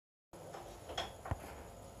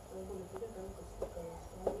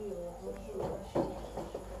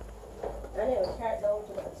Anyway, carry it down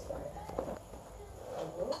to that side.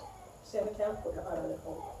 See if we can put the other leg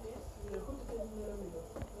out.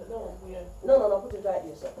 No, put it right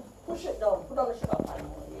here, sir. Push it down, put on the sugar pan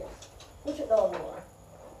more, yes. Push it down more.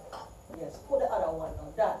 Yes, put the other one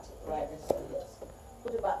on, that, right, yes, yes.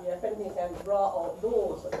 Put it back there, if anything can draw out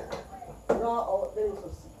those. Draw out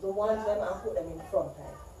the ones them and put them in front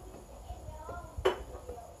time.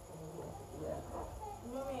 Yeah.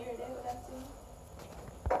 Mommy, you're there with that too?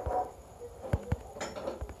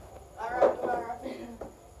 Alright.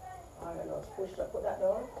 Alright, now push that, put that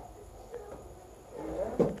down.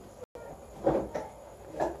 Yeah.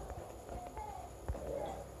 Yeah.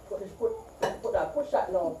 Yeah. Put that, push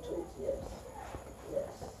that now to it, yes. Yes.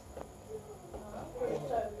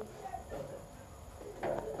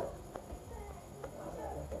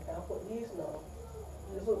 Okay, I'll put these now.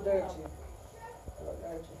 These look dirty. They look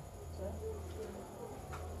dirty.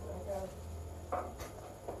 Okay.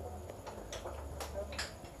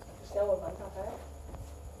 Just go with my top hat.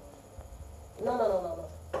 No.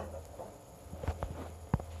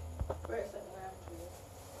 Where's the lamp?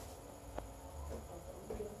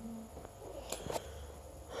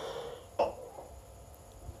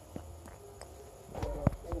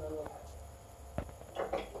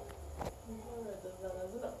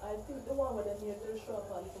 I think the one where they near to the sugar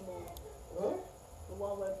pan is more. The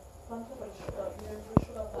one where plant over the sugar, near to the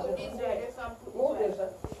sugar pan. Put these right there, some put Move it this,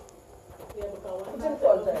 right. Yeah, because Put when in I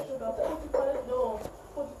front take there. the sugar, put it on the, no,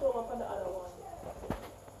 put it over on the other one.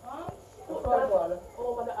 Huh? The Put front that one.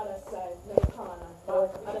 over the other side, the corner,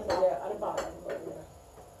 back, at the back, Yeah. at the bottom.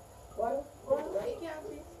 One? It can't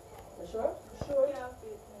fit. You sure? Sure. It can't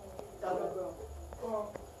fit. Double grow. Oh.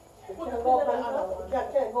 You Put can't it go in up the on other top. one. You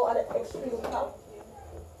can't go at the extreme top.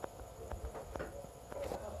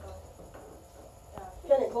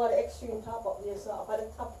 Can it go at the extreme top up there, so up at the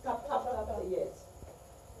top, yes.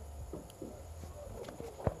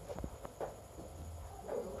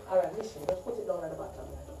 Alright, listen, just put it down at the bottom.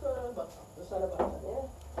 Put it on the bottom. Just on the bottom, yeah?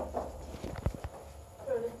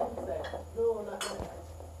 Turn it inside. No, not inside.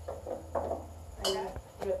 Like that.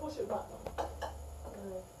 Yeah, push it back now.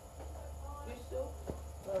 You still?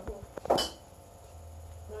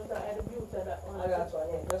 No, that had a beauty that one. I got one,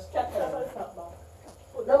 yeah. Just Tap scatter on them. the top back.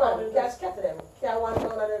 Put No it on man, the- just scatter them. Can't one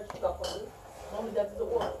down at the sugar pan. Mommy, that's the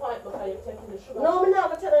one point because you're taking the sugar. No, me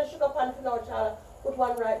never tell the sugar pan for now, child. Put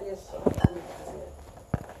one right there, so.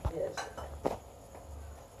 Yes.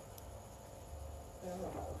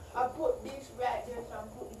 I put this right there, so I'm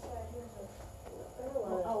putting it right here.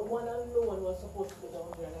 One alone was supposed to be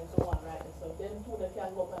down there, and then the one right there. So them two they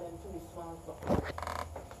can go up and then two is small stuff.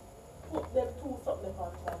 Put them two something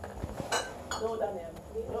on top. No, Daniel.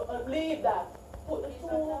 No, leave that. Put the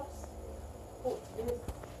two. Put this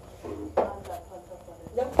and that on top of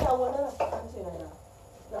it. Them can't one of us, you know.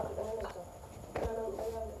 Not the other stuff.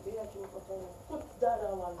 Put the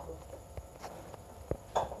other one too.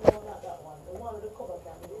 No, not that one. The one with the cover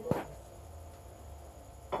can be the one.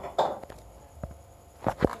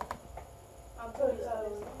 I'm putting it out.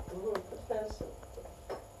 Put pencil.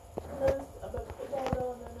 First, I'm going to put that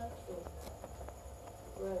down and that's it.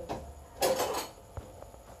 Right.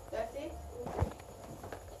 That's it?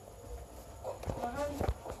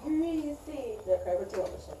 Greasy. Yeah, everything on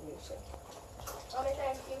the side, you say. Only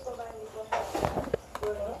time people buy me for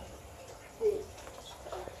Well, this.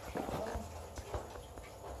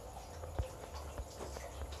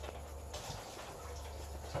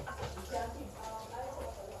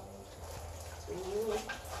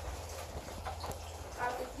 I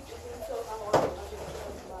have to keep it in so I want to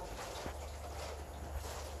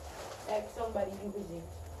like somebody use it.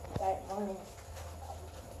 Like money.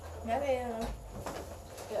 Nothing.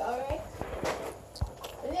 You alright?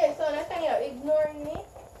 Yeah, so next time you're ignoring me.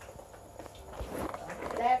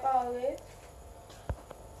 Like always.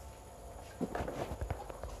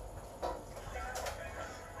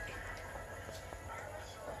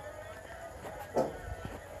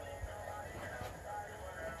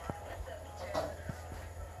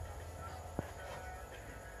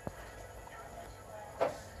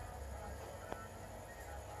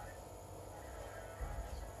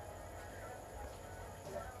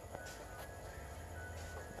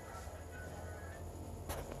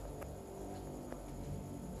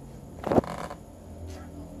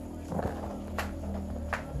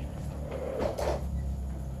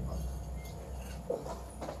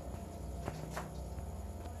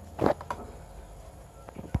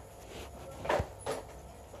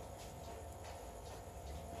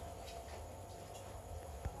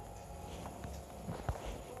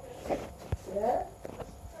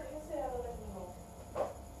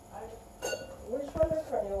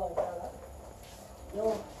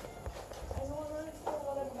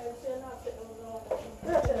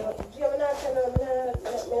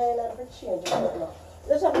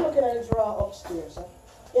 in the drawer upstairs.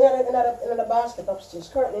 In the basket upstairs.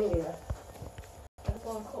 Curtain in there. I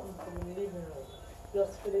want something from the living room.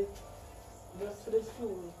 Just for the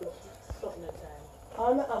shoes, something at time.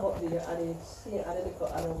 All I have up there are the little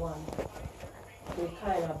other one. The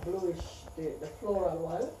kind of bluish, the floral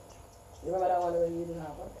one. You remember that one when you didn't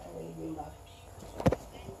have it? And then you bring back.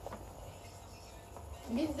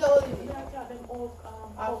 This is the only You thing. know, I got them old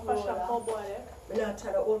Afro, fashion yeah. cowboy there. We not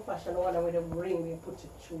try the old fashioned one with the ring we put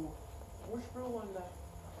it through. Which blue one there?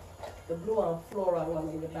 The blue and floral one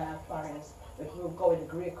in the back foreigns. But we'll go with the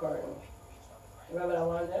grey curtain. Remember that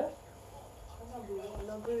one there? I don't blue,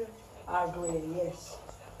 no green. Our grey, yes.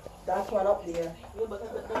 That one up there. Yeah, but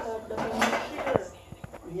the sheer.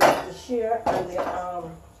 Yes, the sheer and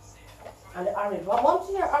the orange one. One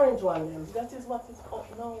to your orange one then. That is what is up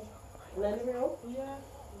now. In the living room? Yeah,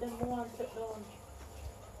 then go and take down.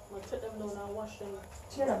 We'll take them down and wash them.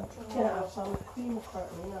 Tina have some cream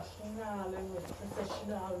curtain, you know. Nah, let me. I said she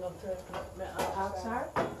don't have no curtain. Ask her?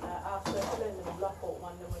 I asked her to let me block out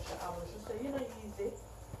one them when she have it. She said, you know easy.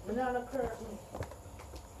 Me not a curtain.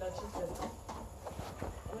 Then she said,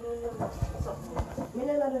 something. Me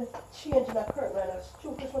never change the curtain and it's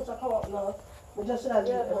two Christmas to come up now. We just said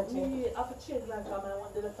Yeah, but everything. me have to change my time and I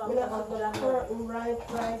want to the We don't have the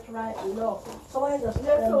curtain right, no. So I just put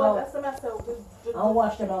Yeah, them so down that's the myself. and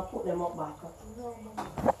wash them and put them up back. No.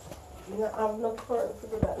 You don't have no curtain to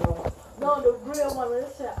do that now. No, the grey one, when you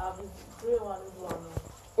say I have the grey one is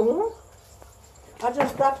one. I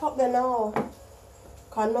just got up there now.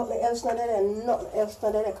 Cause nothing else not there, nothing else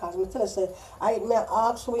not there. Cause me tell you say, I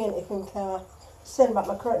ask Wayne if he can send back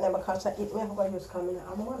my curtain because I eat me have got use coming.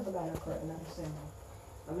 I'm one of the guy a curtain at the same time.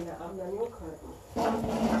 I mean I'm the new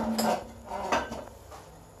curtain.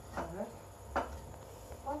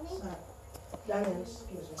 Sorry. Daniel,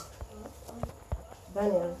 excuse me.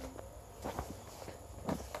 Daniel.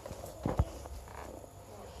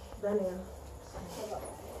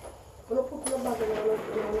 Gonna put your bag in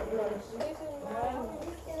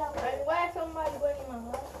Why somebody going in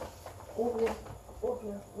my house? Open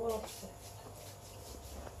it, go upstairs.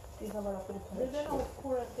 See how I put it Is there no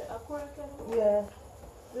current? A current? Yeah,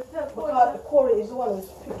 Is there because Corey is the one who's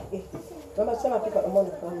picky. Remember, someone pick up the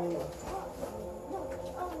money from me.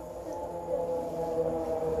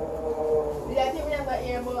 Yeah, I think we never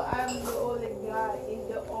hear, but I'm the only guy in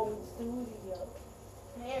the old studio.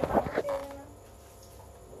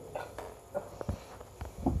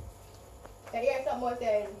 I hear something more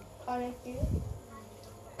saying, connect you.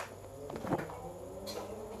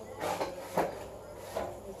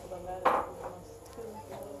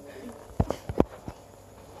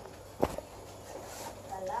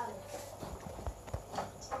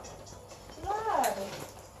 Lord.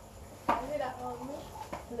 I did that on me.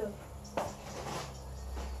 Look.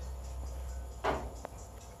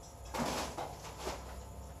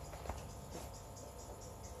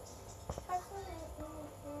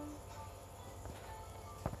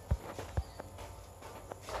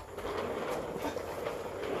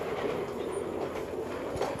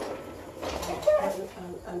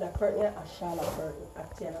 And the curtain, a Charlotte curtain, a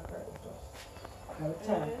Tiana curtain too. Every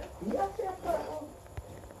time. Yeah, Tiana curtain.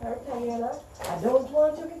 Every time, you know. I don't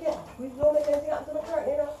want you to forget. We don't make anything happen to the curtain,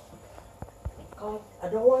 you know. Cause I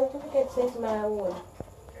don't want you to forget since my own.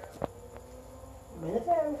 Many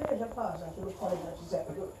times you just pass and she was funny that she said,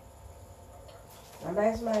 and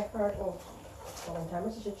that's my curtain. So one time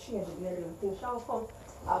I said she changed it, the little thing shall come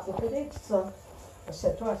after the date, so I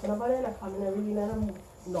said to her, so nobody in the coming and really let them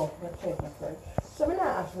know, I changed my curtain. So I not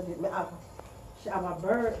ask for it, she have a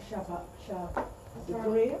bird, she have the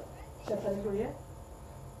grey, she have the grey,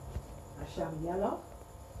 and she have yellow,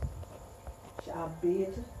 she have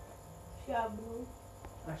beige, She have blue.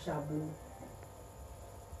 and she have blue.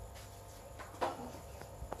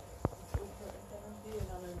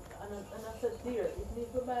 And I said, dear, if you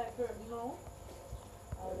need to buy a curtain now,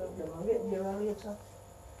 I would have Then I'll get there later.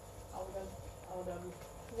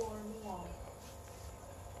 sworn one.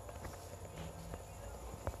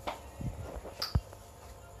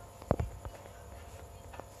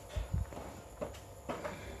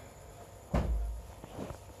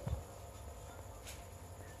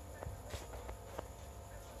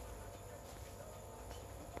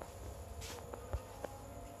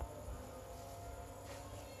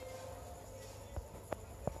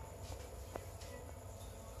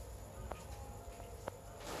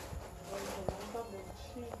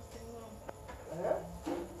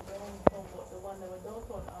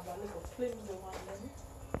 Flimsy one then.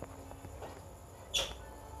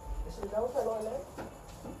 Is it down for long,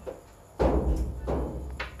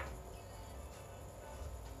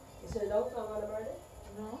 Is it down for long, birthday?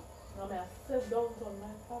 No, no, I said down on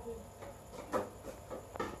my coffee.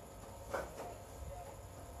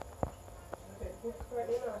 Okay, put right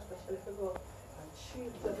in now, especially if you go and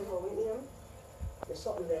cheese that you go with him. There's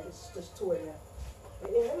something there, it's just two in there.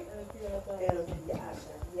 With him, And if you're like and yeah,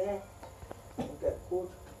 yeah. You get good,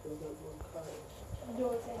 you get good courage.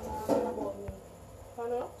 Don't say anything about me.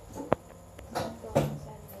 Hello? Don't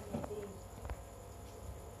say anything.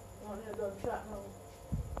 Oh, they don't chat now.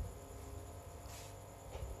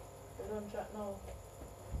 They don't chat now.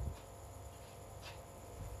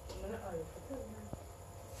 I'm gonna argue for them.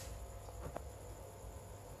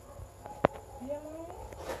 Yeah, mommy?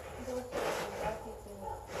 Don't say anything about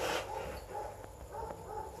it.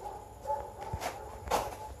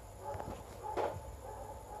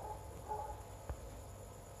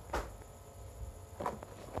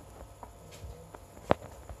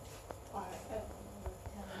 Alright.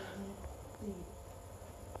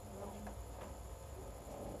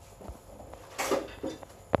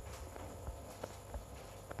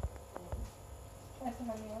 That's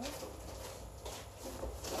mommy,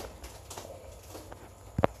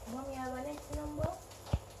 mommy, have a next number?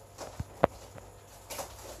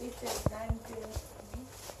 It says 903.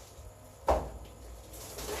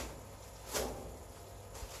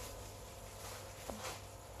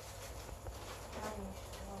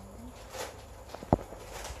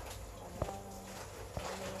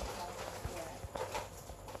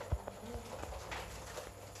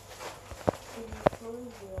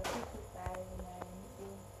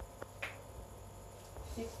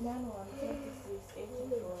 Six nine one 26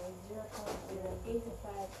 84 0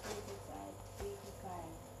 85 85 85.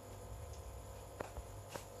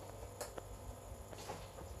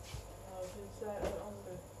 Inside and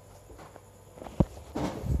hungry.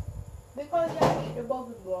 Because I eat the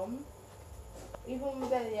bubble gum, even my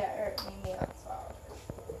belly hurt me nails off.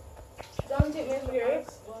 Don't take me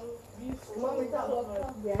serious. Mommy talk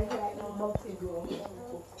about yeah, like boxing room.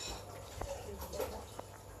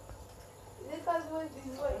 Because what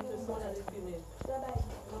is what I'm just one of the gimmicks. so like,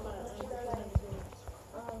 No man, I'm just one of the gimmicks.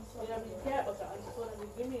 so Yeah, be careful, I'm just one of the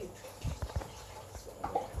gimmicks.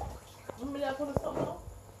 Remember that for the summer?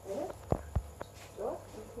 Yeah? Sure?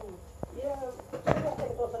 Cool. Yeah, I don't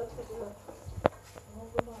think about that too much. Oh,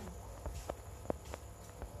 good man.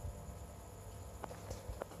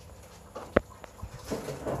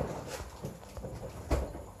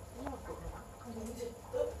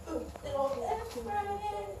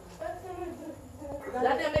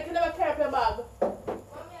 Daniel, make you never carry up your bag.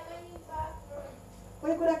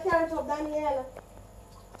 Where could I carry it up, Daniela?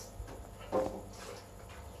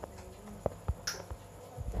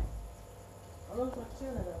 I love my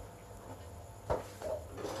China though.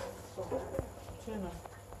 China.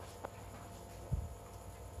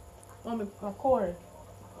 Mommy, Corey.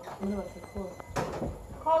 I'm never say Corey.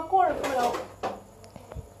 Call Corey coming out.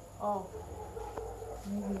 Oh.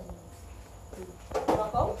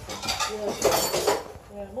 Papa? Yeah.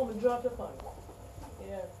 Yeah, mommy, drop your phone.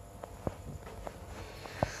 Yeah.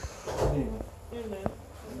 Evening.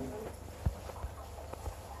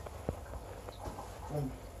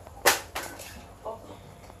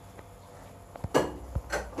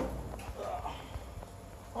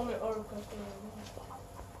 Mommy, order customer.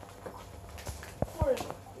 Corey.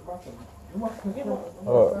 Give him.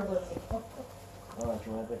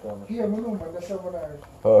 Here, my number, that's over there.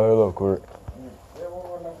 Hello, Court. Yeah,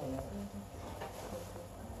 one number.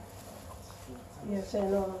 Yes, I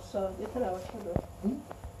know, so you can have a sugar. Hmm?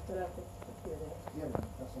 You have to put here there. Yeah, man,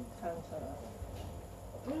 that's one. Cancer.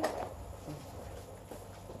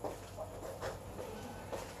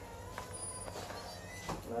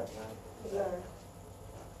 Yeah.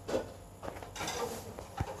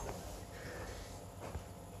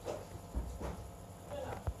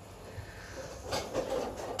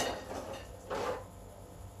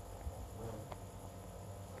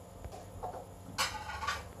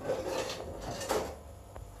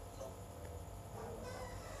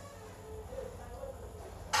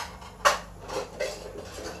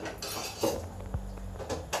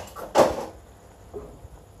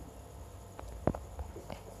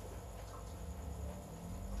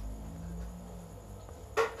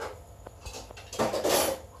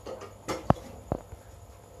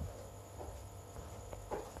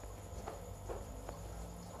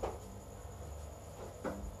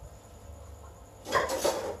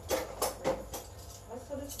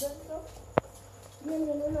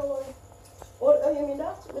 No. Oh, you mean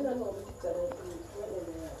that? I don't know the picture.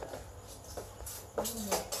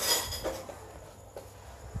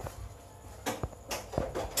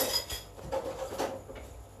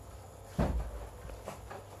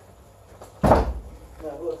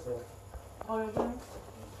 Oh, you're going?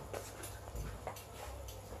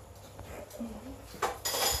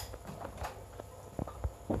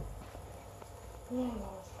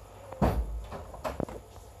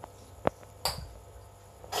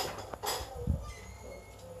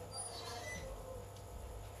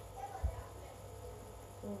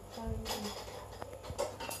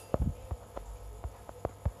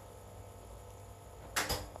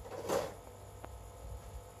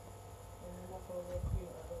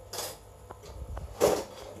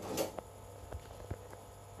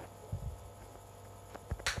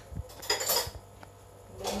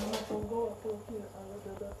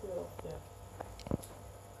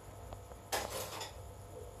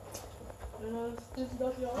 This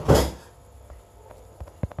does yours?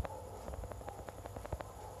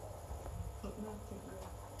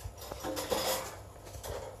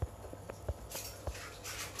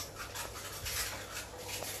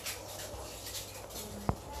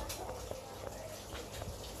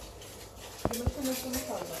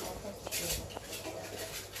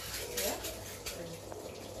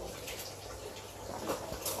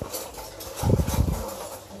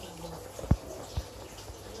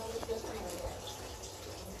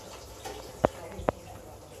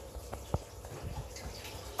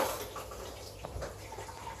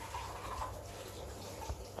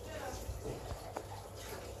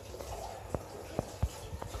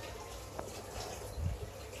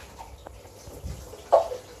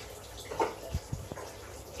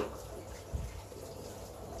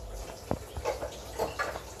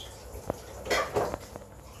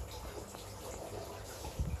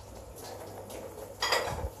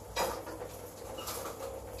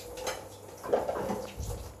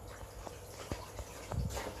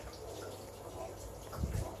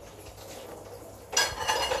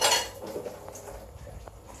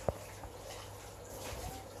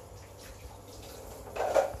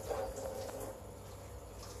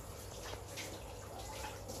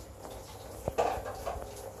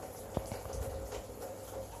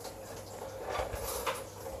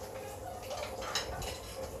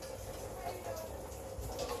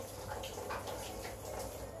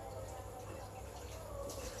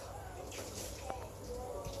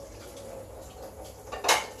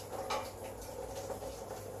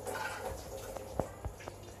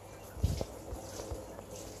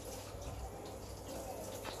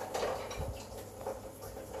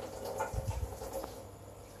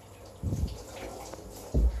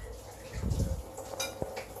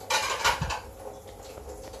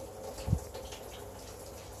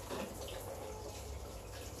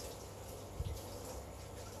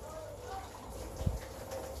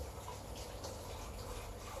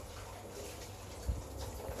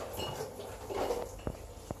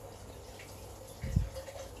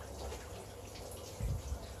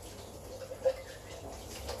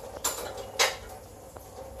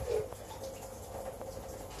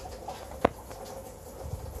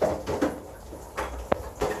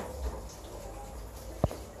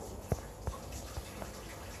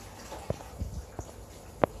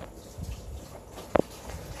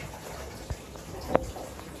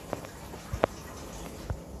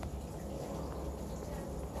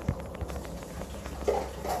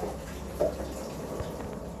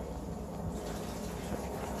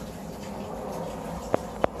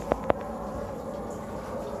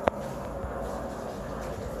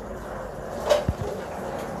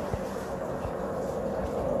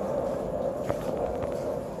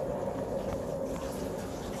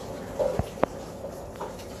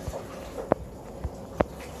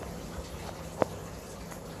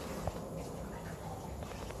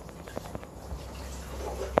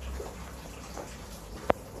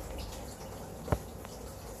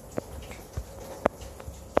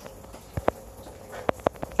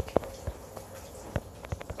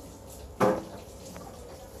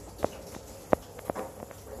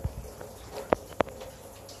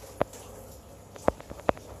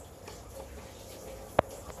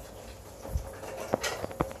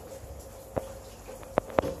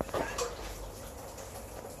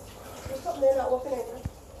 They're not working anymore.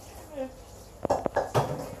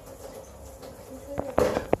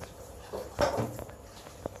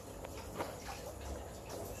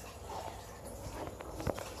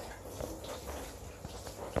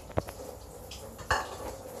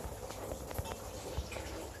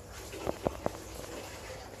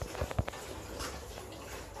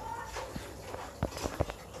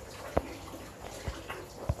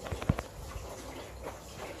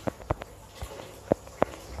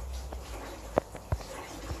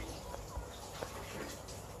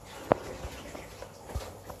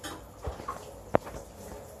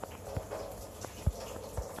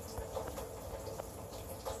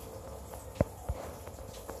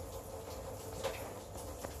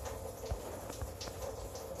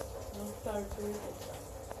 Start to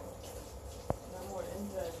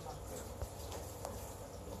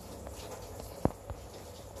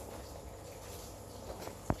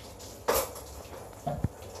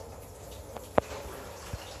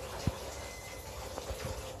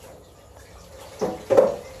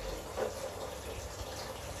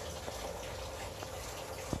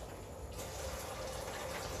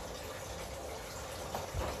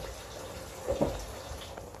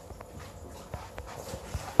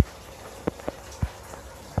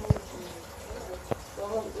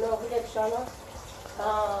Sana.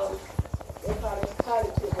 They call it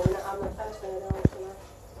college people. I'm not passing it on tonight.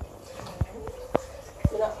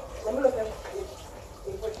 You know, let me look at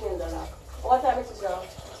if we're in there now. What time is it now?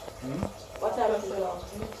 What time is it now?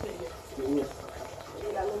 Let me see.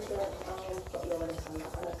 Yeah, I'm going to something over this one.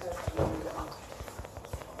 I'm going to